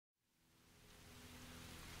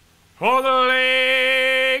For the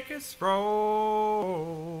lake is frozen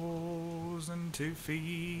 2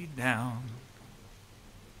 feet down.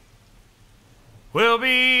 Will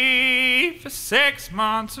be for 6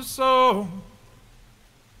 months or so.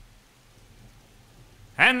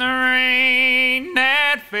 And the rain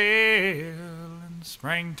that fell in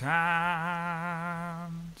springtime,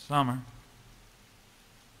 summer,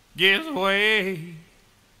 gives way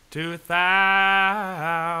to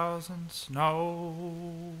 1,000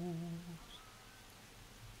 snows.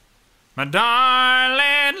 My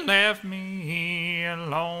darling left me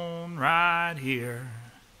alone right here.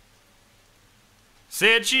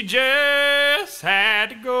 Said she just had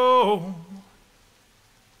to go.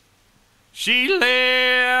 She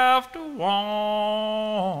left a warm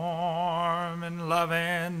and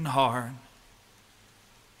loving heart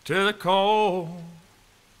to the cold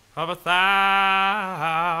of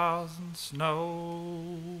 1,000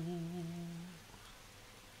 snows.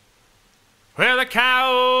 Where the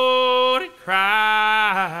coyote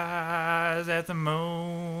cries at the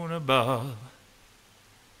moon above,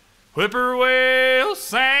 whippoorwill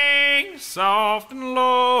sing soft and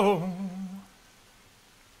low,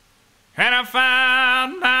 and I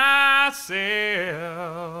found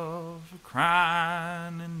myself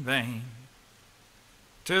crying in vain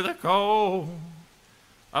to the cold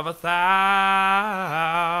of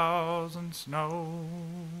 1,000 snows.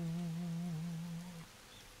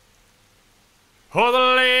 Oh,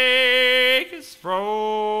 the lake is frozen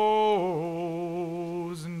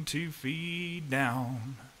 2 feet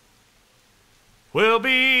down. Will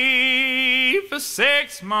be for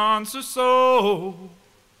 6 months or so.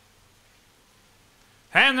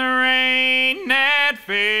 And the rain that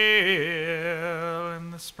fell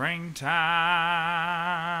in the springtime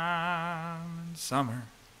and summer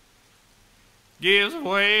gives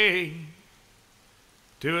way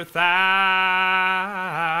to 1,000